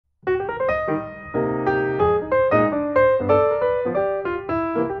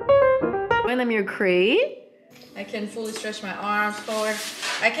showing them your crate? I can fully stretch my arms forward.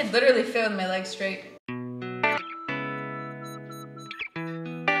 I can literally feel my legs straight.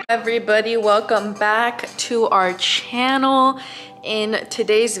 Everybody, welcome back to our channel. In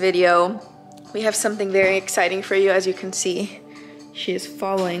today's video, we have something very exciting for you. As you can see, she is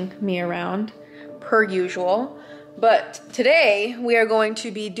following me around per usual. But today we are going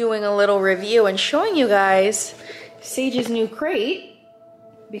to be doing a little review and showing you guys Sage's new crate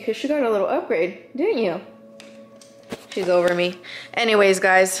because she got a little upgrade, didn't you? She's over me. Anyways,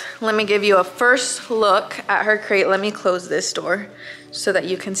 guys, let me give you a first look at her crate. Let me close this door so that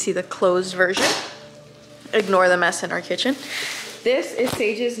you can see the closed version. Ignore the mess in our kitchen. This is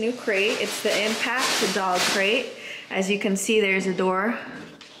Sage's new crate. It's the Impact dog crate. As you can see, there's a door.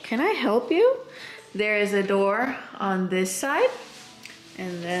 Can I help you? There is a door on this side,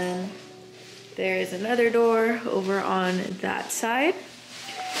 and then there is another door over on that side.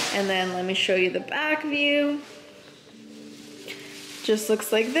 And then let me show you the back view. Just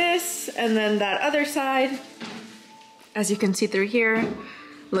looks like this, and then that other side, as you can see through here,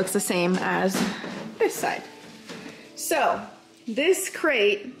 looks the same as this side. So this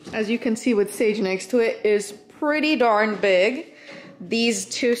crate, as you can see with Sage next to it, is pretty darn big. These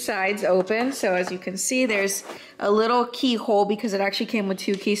two sides open, so as you can see, there's a little keyhole because it actually came with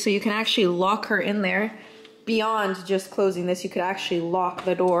 2 keys, so you can actually lock her in there. Beyond just closing this, you could actually lock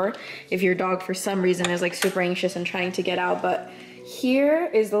the door if your dog for some reason is like super anxious and trying to get out. But here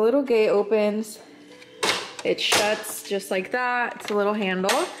is the little gate opens, it shuts just like that. It's a little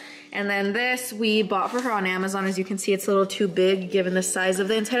handle. And then this we bought for her on Amazon. As you can see, it's a little too big given the size of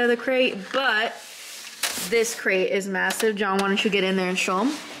the inside of the crate, but this crate is massive. John, why don't you get in there and show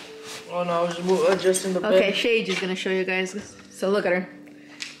them? Oh no, I was adjusting the bed. Okay, Sage is gonna show you guys. So look at her.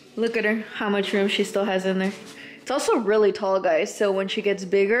 Look at her, how much room she still has in there. It's also really tall, guys, so when she gets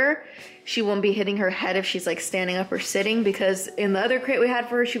bigger, she won't be hitting her head if she's like standing up or sitting, because in the other crate we had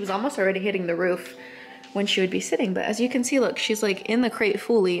for her, she was almost already hitting the roof when she would be sitting. But as you can see, look, she's like in the crate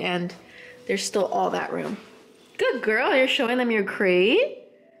fully, and there's still all that room. Good girl, you're showing them your crate.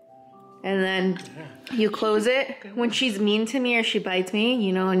 And then you close it. When she's mean to me or she bites me,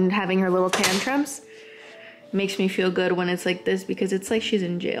 you know, and having her little tantrums, it makes me feel good when it's like this, because it's like she's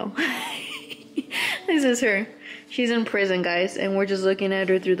in jail. This is her. She's in prison, guys, and we're just looking at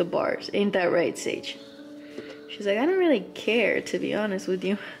her through the bars. Ain't that right, Sage? She's like, I don't really care, to be honest with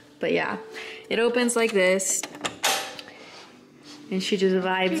you. But yeah, it opens like this, and she just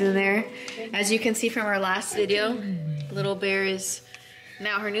vibes in there. As you can see from our last video, Little Bear is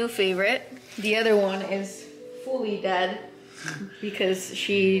now her new favorite. The other one is fully dead because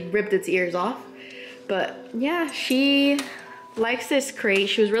she ripped its ears off. But yeah, she likes this crate.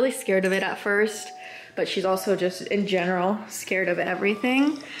 She was really scared of it at first, but she's also just in general scared of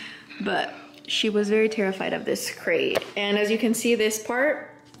everything. But she was very terrified of this crate. And as you can see, this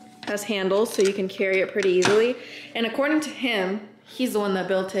part has handles so you can carry it pretty easily. And according to him, he's the one that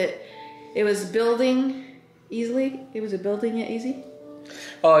built it. It was building easily. It was a building it easy.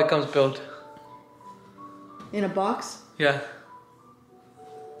 Oh, it comes built. In a box? Yeah.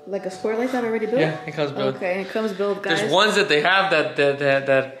 Like a square like that already built? Yeah, it comes built. Okay, it comes built, guys. There's ones that they have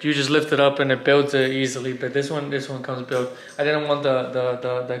that you just lift it up and it builds it easily, but this one comes built. I didn't want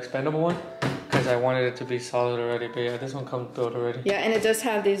the expandable one because I wanted it to be solid already, but yeah, this one comes built already. Yeah, and it does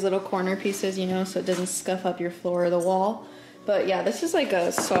have these little corner pieces, you know, so it doesn't scuff up your floor or the wall. But yeah, this is like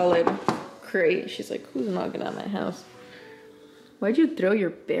a solid crate. She's like, who's knocking at my house? Why'd you throw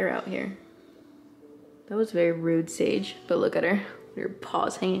your bear out here? That was very rude, Sage. But look at her. Her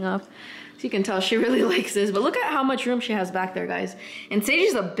paws hanging off. So you can tell she really likes this. But look at how much room she has back there, guys. And Sage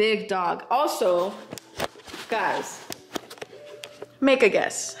is a big dog. Also, guys, make a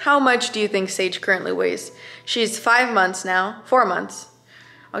guess. How much do you think Sage currently weighs? She's 5 months now. 4 months.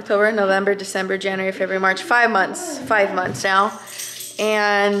 October, November, December, January, February, March. 5 months. 5 months now.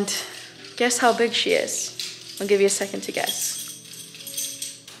 And guess how big she is. I'll give you a second to guess.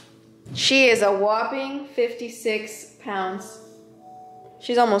 She is a whopping 56 pounds.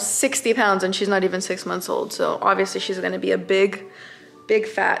 She's almost 60 pounds and she's not even 6 months old. So obviously she's gonna be a big,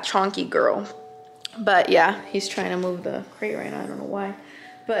 fat, chonky girl. But yeah, he's trying to move the crate right now. I don't know why.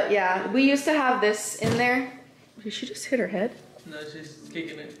 But yeah, we used to have this in there. Did she just hit her head? No, she's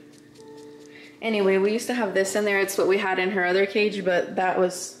kicking it. Anyway, we used to have this in there. It's what we had in her other cage, but that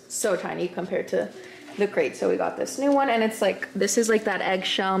was so tiny compared to the crate. So we got this new one, and it's like, this is like that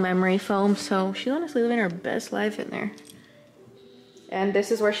eggshell memory foam. So she's honestly living her best life in there. And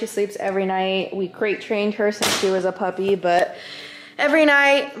this is where she sleeps every night. We crate trained her since she was a puppy, but Every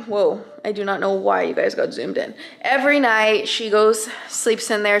night, whoa, I do not know why you guys got zoomed in. Every night she goes,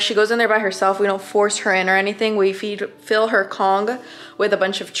 sleeps in there. She goes in there by herself. We don't force her in or anything. We fill her Kong with a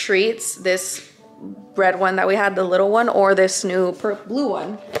bunch of treats. This red one that we had, the little one, or this new blue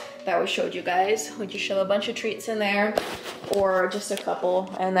one that we showed you guys. We just shove a bunch of treats in there, or just a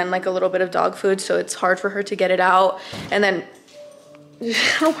couple, and then like a little bit of dog food, so it's hard for her to get it out. And then, I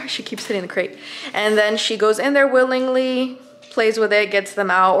don't know why she keeps hitting the crate. And then she goes in there willingly, plays with it, gets them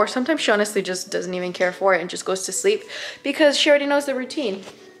out, or sometimes she honestly just doesn't even care for it and just goes to sleep because she already knows the routine.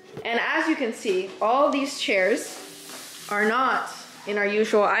 And as you can see, all these chairs are not in our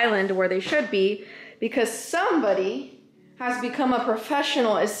usual island where they should be, because somebody has become a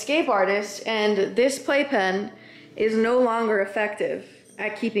professional escape artist, and this playpen is no longer effective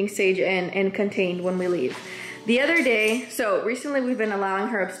at keeping Sage in and contained when we leave. The other day, so recently we've been allowing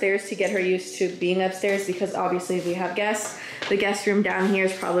her upstairs to get her used to being upstairs, because obviously if we have guests, the guest room down here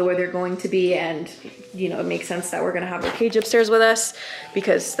is probably where they're going to be, and you know, it makes sense that we're gonna have her cage upstairs with us,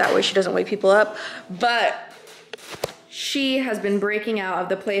 because that way she doesn't wake people up. But she has been breaking out of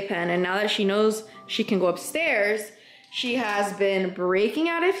the playpen, and now that she knows she can go upstairs, she has been breaking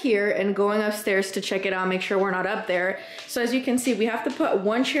out of here and going upstairs to check it out, make sure we're not up there. So as you can see, we have to put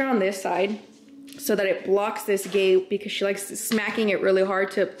one chair on this side so that it blocks this gate, because she likes smacking it really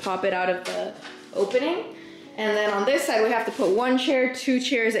hard to pop it out of the opening. And then on this side, we have to put one chair, two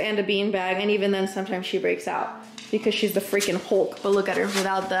chairs, and a bean bag. And even then, sometimes she breaks out because she's the freaking Hulk. But look at her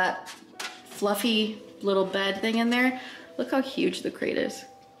without that fluffy little bed thing in there. Look how huge the crate is.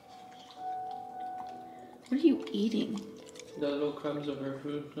 What are you eating? The little crumbs of her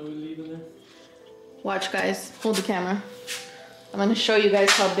food that we leave in there. Watch, guys. Hold the camera. I'm gonna show you guys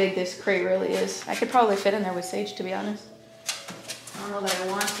how big this crate really is. I could probably fit in there with Sage, to be honest. I don't know that I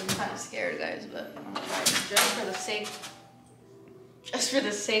want to. I'm kind of scared, guys, but I'm gonna try it just for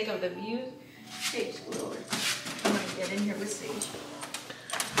the sake of the view. Sage, go over. I'm gonna get in here with Sage.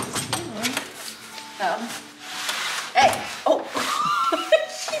 Oh. Hey! Oh!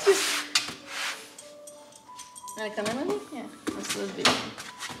 She just... You wanna come in with me? Yeah. Let's do this video.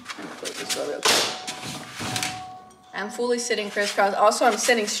 I'm gonna close this door real quick. I'm fully sitting crisscross. Also, I'm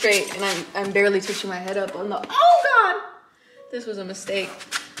sitting straight, and I'm barely touching my head up on the... Oh, God! This was a mistake.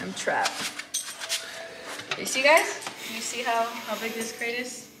 I'm trapped. You see, guys? You see how big this crate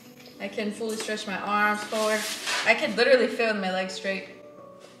is? I can fully stretch my arms forward. I can literally feel my legs straight.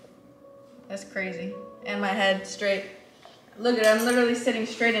 That's crazy. And my head straight. Look at it. I'm literally sitting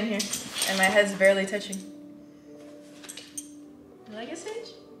straight in here, and my head's barely touching. You like it,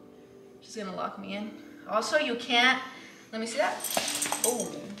 Sage? She's gonna lock me in. Also, you can't... Let me see that.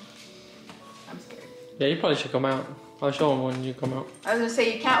 Oh. I'm scared. Yeah, you probably should come out. I'll show them when you come out. I was gonna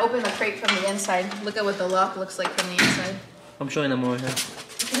say, you can't open the crate from the inside. Look at what the lock looks like from the inside. I'm showing them over here.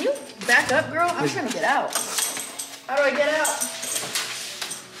 Can you back up, girl? I'm trying to get out. How do I get out?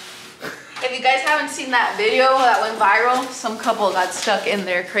 If you guys haven't seen that video that went viral, some couple got stuck in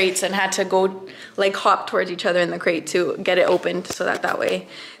their crates and had to go like hop towards each other in the crate to get it opened so that way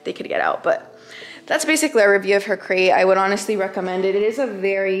they could get out. But that's basically a review of her crate. I would honestly recommend it. It is a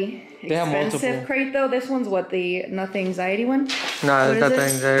very expensive crate though. This one's what, the not the anxiety one? No, it's not the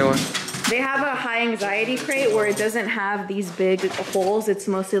anxiety one. They have a high anxiety crate where it doesn't have these big holes. It's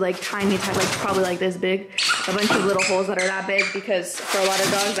mostly like tiny, like probably like this big. A bunch of little holes that are that big, because for a lot of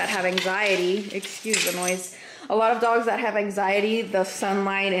dogs that have anxiety, excuse the noise, a lot of dogs that have anxiety, the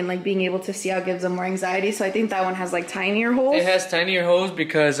sunlight and like being able to see out gives them more anxiety. So I think that one has like tinier holes. It has tinier holes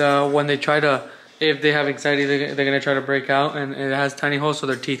because when they try to, if they have anxiety, they're gonna try to break out, and it has tiny holes so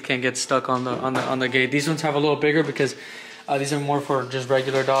their teeth can't get stuck on the gate. These ones have a little bigger because these are more for just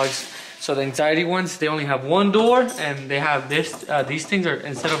regular dogs. So the anxiety ones, they only have one door, and they have this. These things are,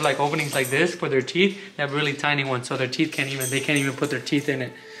 instead of like openings like this for their teeth, they have really tiny ones, so their teeth can't even put their teeth in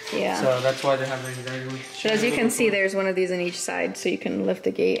it. Yeah. So that's why they have the anxiety ones. So as you can see, there's one of these on each side, so you can lift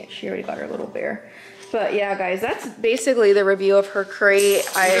the gate. She already got her little bear. But yeah, guys, that's basically the review of her crate.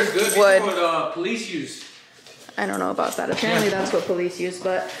 They're good. These are what police use. I don't know about that. Apparently that's what police use,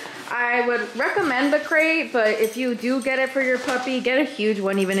 but I would recommend the crate. But if you do get it for your puppy, get a huge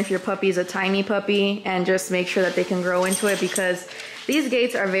one, even if your puppy is a tiny puppy, and just make sure that they can grow into it, because these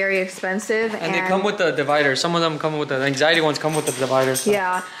gates are very expensive. And they come with the divider. Some of them come with the anxiety ones come with the divider. So.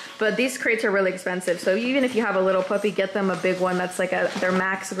 Yeah, but these crates are really expensive. So even if you have a little puppy, get them a big one that's like their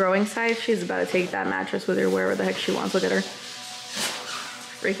max growing size. She's about to take that mattress with her wherever the heck she wants. Look at her.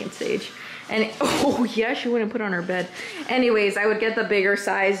 Freaking Sage. And oh yeah, she wouldn't put on her bed. Anyways, I would get the bigger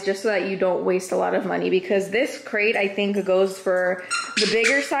size just so that you don't waste a lot of money, because this crate I think goes for The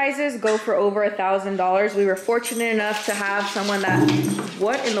bigger sizes go for over $1,000. We were fortunate enough to have someone that,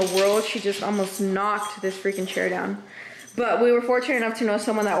 what in the world? She just almost knocked this freaking chair down. But we were fortunate enough to know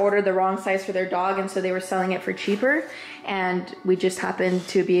someone that ordered the wrong size for their dog, and so they were selling it for cheaper. And we just happened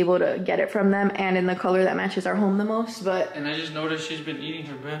to be able to get it from them and in the color that matches our home the most. But and I just noticed she's been eating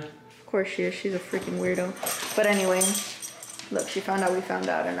her bed. Of course she is. She's a freaking weirdo. But anyway, look, she found out we found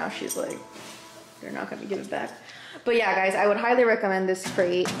out, and now she's like, they're not gonna give it back. But yeah, guys, I would highly recommend this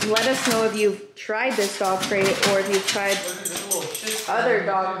crate. Let us know if you've tried this dog crate or if you've tried other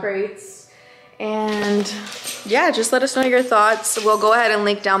dog crates. And yeah, just let us know your thoughts. We'll go ahead and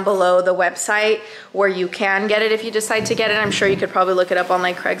link down below the website where you can get it if you decide to get it. I'm sure you could probably look it up on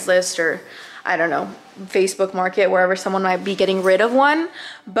like Craigslist or, I don't know, Facebook Market, wherever someone might be getting rid of one.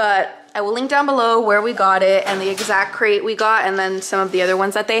 But I will link down below where we got it and the exact crate we got, and then some of the other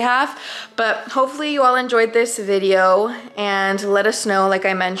ones that they have. But hopefully you all enjoyed this video, and let us know, like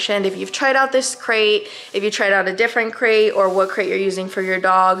I mentioned, if you've tried out this crate, if you tried out a different crate, or what crate you're using for your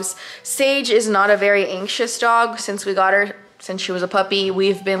dogs. Sage is not a very anxious dog. Since we got her, since she was a puppy,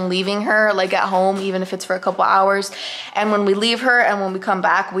 we've been leaving her like at home, even if it's for a couple hours. And when we leave her and when we come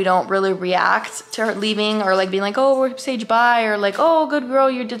back, we don't really react to her leaving or like being like, oh, Sage, bye, or like, oh, good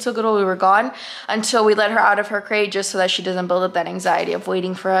girl, you did so good while we were gone, until we let her out of her crate, just so that she doesn't build up that anxiety of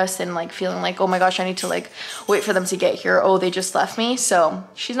waiting for us and like feeling like, oh my gosh, I need to like wait for them to get here. Oh, they just left me. So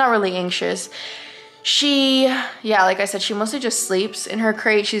she's not really anxious. She, yeah, like I said, she mostly just sleeps in her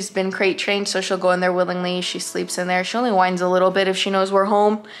crate. She's been crate trained, so she'll go in there willingly. She sleeps in there. She only whines a little bit if she knows we're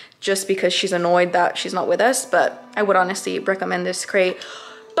home, just because she's annoyed that she's not with us. But I would honestly recommend this crate.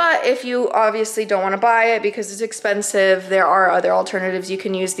 But if you obviously don't want to buy it because it's expensive, there are other alternatives you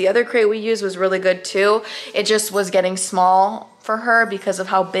can use. The other crate we used was really good too. It just was getting small for her because of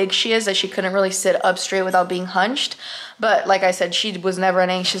how big she is, that she couldn't really sit up straight without being hunched. But like I said, she was never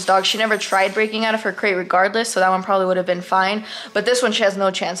an anxious dog. She never tried breaking out of her crate regardless, so that one probably would have been fine. But this one she has no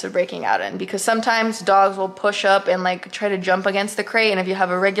chance of breaking out in, because sometimes dogs will push up and like try to jump against the crate, and if you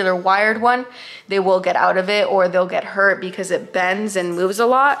have a regular wired one, they will get out of it or they'll get hurt because it bends and moves a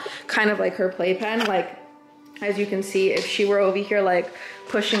lot, kind of like her playpen. Like, as you can see, if she were over here like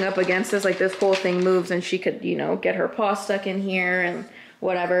pushing up against this, like this whole thing moves and she could, you know, get her paw stuck in here and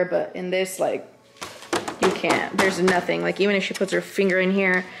whatever. But in this, like, you can't. There's nothing. Like, even if she puts her finger in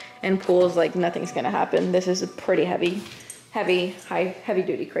here and pulls, like, nothing's gonna happen. This is a pretty heavy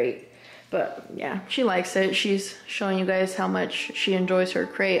duty crate. But yeah, she likes it. She's showing you guys how much she enjoys her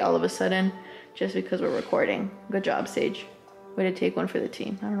crate all of a sudden, just because we're recording. Good job, Sage. Way to take one for the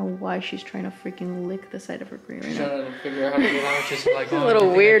team. I don't know why she's trying to freaking lick the side of her crate right now. Trying to figure out how to get out. Just like, a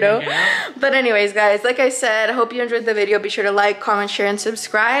little weirdo. But anyways, guys, like I said, I hope you enjoyed the video. Be sure to like, comment, share, and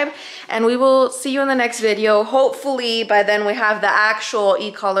subscribe. And we will see you in the next video. Hopefully by then we have the actual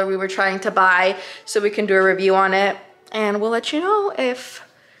e-collar we were trying to buy, so we can do a review on it. And we'll let you know if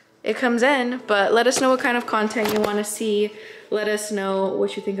it comes in. But let us know what kind of content you want to see. Let us know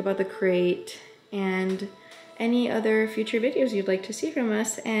what you think about the crate and any other future videos you'd like to see from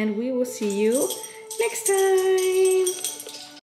us, and we will see you next time.